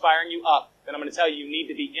morning is firing you up, then I'm going to tell you, you need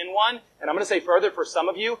to be in one. And I'm going to say further, for some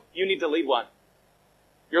of you, you need to lead one.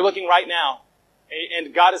 You're looking right now,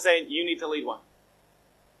 and God is saying, you need to lead one.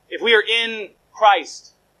 If we are in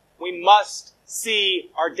Christ, we must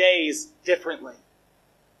see our days differently.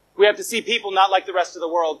 We have to see people not like the rest of the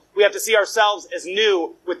world. We have to see ourselves as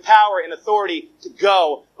new with power and authority to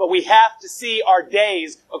go. But we have to see our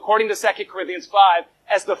days, according to 2 Corinthians 5,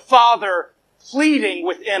 as the Father pleading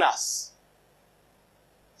within us.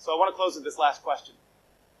 So I want to close with this last question.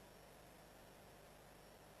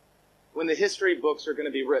 When the history books are going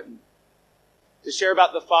to be written to share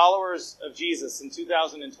about the followers of Jesus in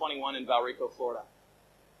 2021 in Valrico, Florida,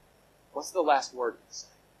 what's the last word to say?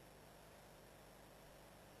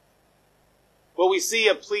 Will we see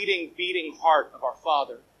a pleading, beating heart of our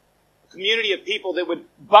Father? A community of people that would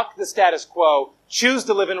buck the status quo, choose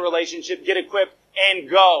to live in a relationship, get equipped, and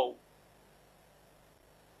go?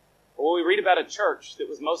 Or will we read about a church that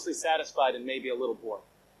was mostly satisfied and maybe a little bored?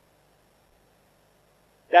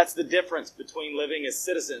 That's the difference between living as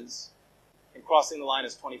citizens and crossing the line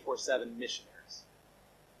as 24/7 missionaries.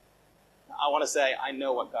 Now, I want to say, I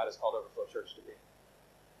know what God has called Overflow Church to be.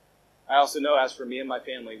 I also know, as for me and my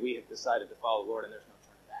family, we have decided to follow the Lord, and there's no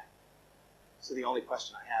turning back. So the only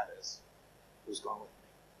question I have is, who's going with me?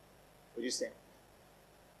 Would you stand with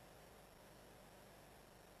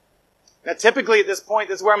me? Now, typically at this point,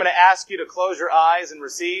 this is where I'm going to ask you to close your eyes and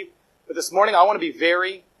receive. But this morning, I want to be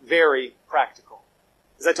very, very practical.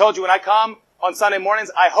 As I told you, when I come on Sunday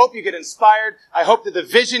mornings, I hope you get inspired. I hope that the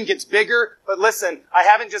vision gets bigger. But listen, I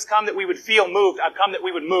haven't just come that we would feel moved. I've come that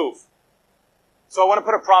we would move. So I want to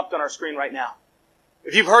put a prompt on our screen right now.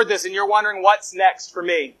 If you've heard this and you're wondering what's next for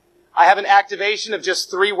me, I have an activation of just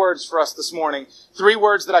 3 words for us this morning. 3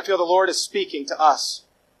 words that I feel the Lord is speaking to us.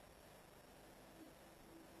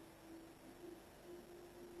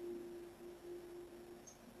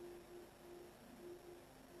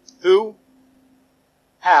 Who,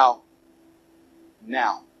 how,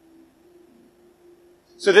 now.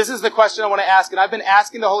 So this is the question I want to ask, and I've been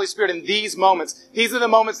asking the Holy Spirit in these moments. These are the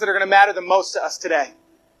moments that are going to matter the most to us today.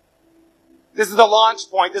 This is the launch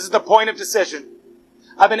point. This is the point of decision.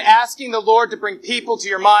 I've been asking the Lord to bring people to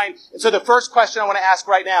your mind. And so the first question I want to ask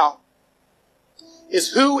right now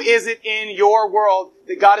is, who is it in your world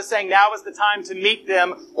that God is saying now is the time to meet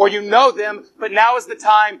them, or you know them, but now is the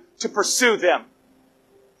time to pursue them?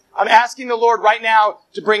 I'm asking the Lord right now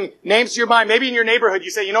to bring names to your mind. Maybe in your neighborhood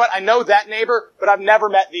you say, you know what, I know that neighbor, but I've never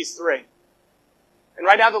met these 3. And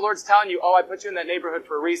right now the Lord's telling you, I put you in that neighborhood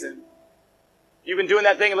for a reason. You've been doing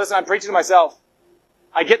that thing, and listen, I'm preaching to myself.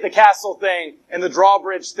 I get the castle thing and the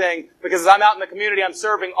drawbridge thing because as I'm out in the community, I'm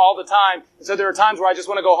serving all the time. And so there are times where I just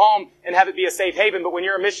want to go home and have it be a safe haven. But when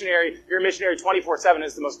you're a missionary 24/7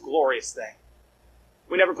 is the most glorious thing.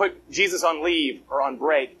 We never put Jesus on leave or on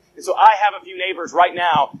break. And so I have a few neighbors right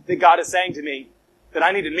now that God is saying to me that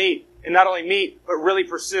I need to meet. And not only meet, but really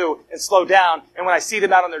pursue and slow down. And when I see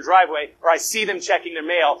them out on their driveway, or I see them checking their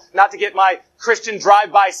mail, not to get my Christian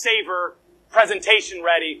drive-by saver presentation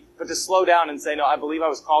ready, but to slow down and say, no, I believe I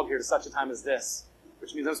was called here to such a time as this,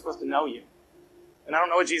 which means I'm supposed to know you. And I don't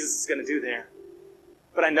know what Jesus is going to do there,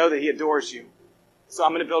 but I know that He adores you. So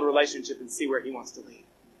I'm going to build a relationship and see where He wants to lead.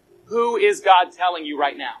 Who is God telling you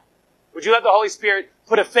right now? Would you let the Holy Spirit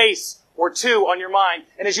put a face or 2 on your mind?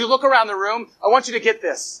 And as you look around the room, I want you to get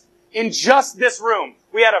this. In just this room,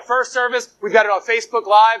 we had a first service, we've got it on Facebook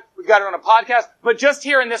Live, we've got it on a podcast, but just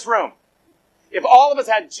here in this room, if all of us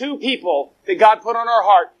had 2 people that God put on our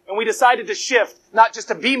heart and we decided to shift, not just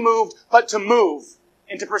to be moved, but to move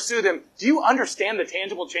and to pursue them, do you understand the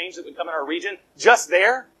tangible change that would come in our region just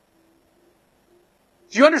there?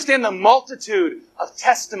 Do you understand the multitude of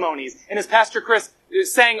testimonies? And as Pastor Chris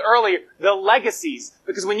sang earlier, the legacies.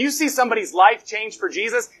 Because when you see somebody's life change for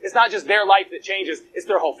Jesus, it's not just their life that changes, it's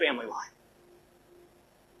their whole family life.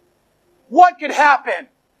 What could happen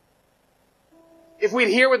if we'd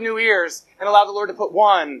hear with new ears and allow the Lord to put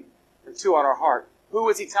 1 or 2 on our heart? Who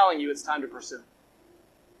is He telling you it's time to pursue?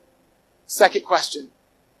 Second question,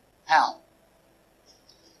 how?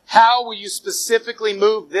 How will you specifically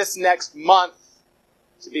move this next month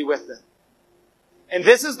to be with them? And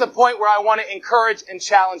this is the point where I want to encourage and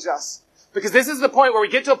challenge us. Because this is the point where we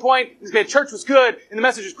get to a point, the church was good, and the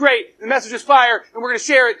message was great, and the message was fire, and we're going to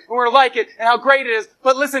share it, and we're going to like it, and how great it is.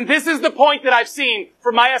 But listen, this is the point that I've seen,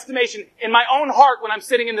 from my estimation, in my own heart when I'm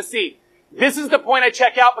sitting in the seat. This is the point I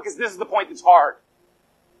check out because this is the point that's hard.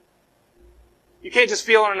 You can't just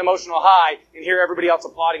feel an emotional high and hear everybody else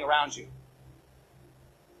applauding around you.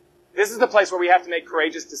 This is the place where we have to make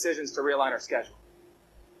courageous decisions to realign our schedule.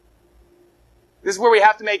 This is where we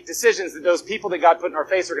have to make decisions that those people that God put in our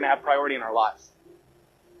face are going to have priority in our lives.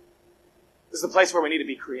 This is the place where we need to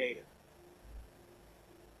be creative.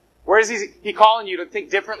 Where is He calling you to think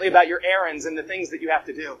differently about your errands and the things that you have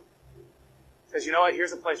to do? He says, you know what?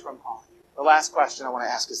 Here's a place where I'm calling you. The last question I want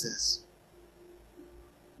to ask is this.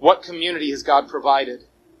 What community has God provided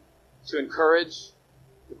to encourage,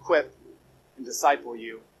 equip, and disciple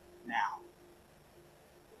you now?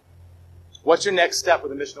 What's your next step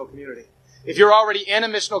with a missional community? If you're already in a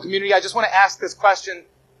missional community, I just want to ask this question.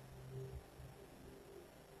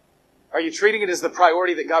 Are you treating it as the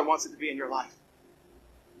priority that God wants it to be in your life?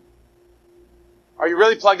 Are you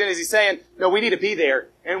really plugged in? Is He saying, no, we need to be there,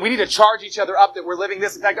 and we need to charge each other up that we're living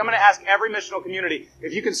this? In fact, I'm going to ask every missional community,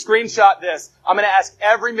 if you can screenshot this, I'm going to ask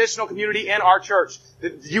every missional community in our church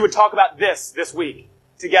that you would talk about this week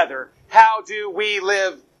together. How do we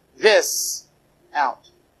live this out?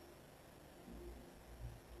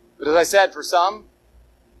 But as I said, for some,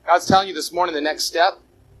 God's telling you this morning the next step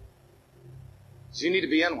is you need to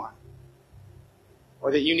be in one.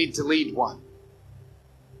 Or that you need to lead one.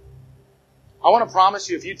 I want to promise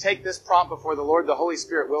you, if you take this prompt before the Lord, the Holy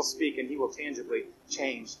Spirit will speak and He will tangibly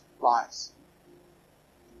change lives.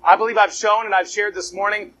 I believe I've shown and I've shared this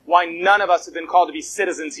morning why none of us have been called to be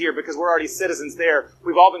citizens here, because we're already citizens there.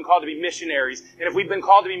 We've all been called to be missionaries. And if we've been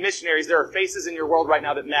called to be missionaries, there are faces in your world right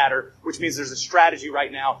now that matter, which means there's a strategy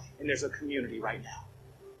right now and there's a community right now.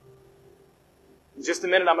 In just a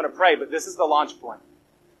minute, I'm going to pray, but this is the launch point.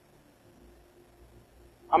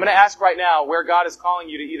 I'm going to ask right now where God is calling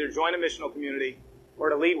you to either join a missional community or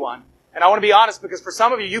to lead one. And I want to be honest, because for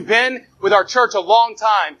some of you, you've been with our church a long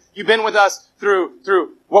time. You've been with us through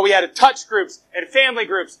What we had at touch groups and family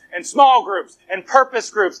groups and small groups and purpose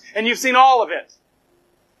groups, and you've seen all of it.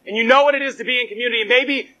 And you know what it is to be in community. And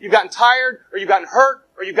maybe you've gotten tired, or you've gotten hurt,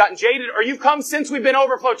 or you've gotten jaded, or you've come since we've been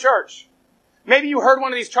Overflow Church. Maybe you heard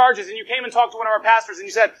one of these charges and you came and talked to one of our pastors and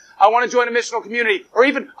you said, I want to join a missional community, or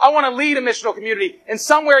even I want to lead a missional community. And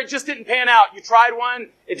somewhere it just didn't pan out. You tried one,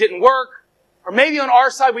 it didn't work. Or maybe on our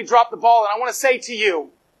side we dropped the ball, and I want to say to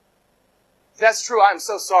you, if that's true, I'm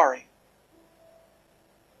so sorry.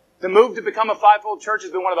 The move to become a fivefold church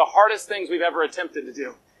has been one of the hardest things we've ever attempted to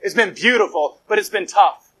do. It's been beautiful, but it's been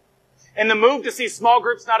tough. And the move to see small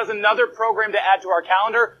groups not as another program to add to our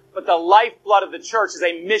calendar, but the lifeblood of the church as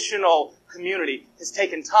a missional community has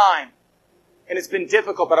taken time. And it's been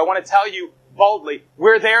difficult, but I want to tell you boldly,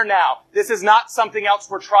 we're there now. This is not something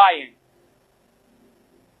else we're trying.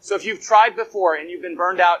 So if you've tried before and you've been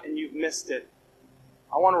burned out and you've missed it,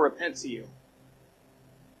 I want to repent to you.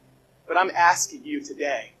 But I'm asking you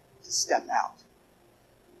today to step out.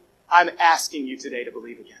 I'm asking you today to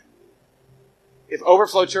believe again. If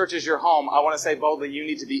Overflow Church is your home, I want to say boldly, you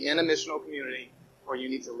need to be in a missional community or you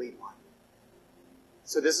need to lead one.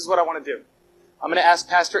 So this is what I want to do. I'm going to ask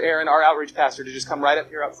Pastor Aaron, our outreach pastor, to just come right up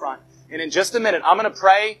here up front. And in just a minute, I'm going to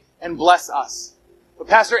pray and bless us. But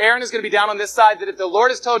Pastor Aaron is going to be down on this side, that if the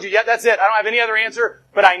Lord has told you, yeah, that's it, I don't have any other answer,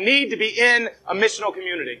 but I need to be in a missional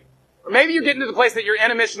community. Or maybe you're getting to the place that you're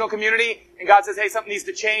in a missional community and God says, hey, something needs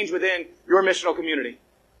to change within your missional community.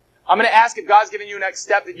 I'm going to ask if God's giving you a next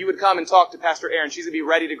step that you would come and talk to Pastor Aaron. She's going to be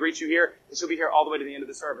ready to greet you here, and she'll be here all the way to the end of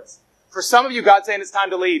the service. For some of you, God's saying it's time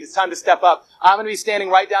to lead. It's time to step up. I'm going to be standing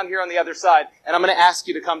right down here on the other side, and I'm going to ask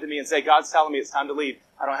you to come to me and say, God's telling me it's time to lead.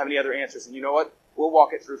 I don't have any other answers. And you know what? We'll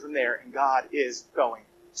walk it through from there, and God is going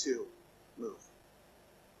to move.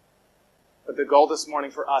 But the goal this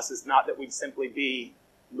morning for us is not that we'd simply be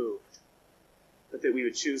moved, but that we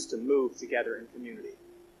would choose to move together in community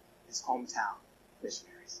as Hometown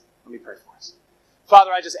Missionaries. Let me pray for us.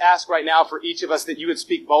 Father, I just ask right now for each of us that you would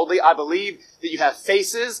speak boldly. I believe that you have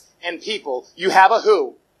faces and people. You have a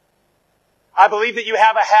who. I believe that you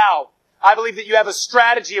have a how. I believe that you have a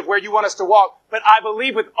strategy of where you want us to walk. But I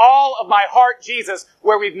believe with all of my heart, Jesus,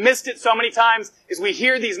 where we've missed it so many times is we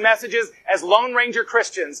hear these messages as Lone Ranger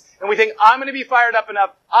Christians. And we think, I'm going to be fired up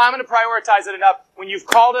enough. I'm going to prioritize it enough. When you've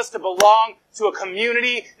called us to belong to a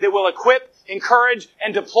community that will equip, encourage,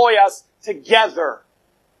 and deploy us together.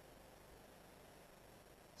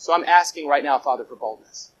 So I'm asking right now, Father, for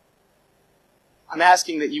boldness. I'm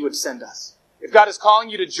asking that you would send us. If God is calling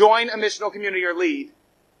you to join a missional community or lead,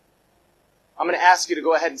 I'm going to ask you to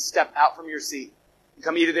go ahead and step out from your seat and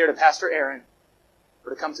come either there to Pastor Aaron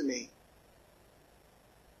or to come to me.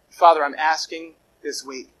 Father, I'm asking this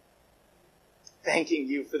week, thanking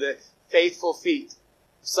you for the faithful feet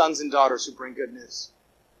of sons and daughters who bring good news.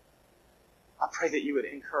 I pray that you would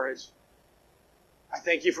encourage. I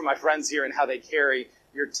thank you for my friends here and how they carry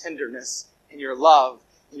your tenderness and your love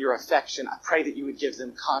and your affection. I pray that you would give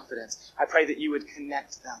them confidence. I pray that you would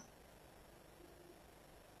connect them.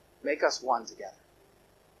 Make us one together.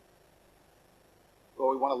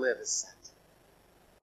 Lord, we want to live as sent.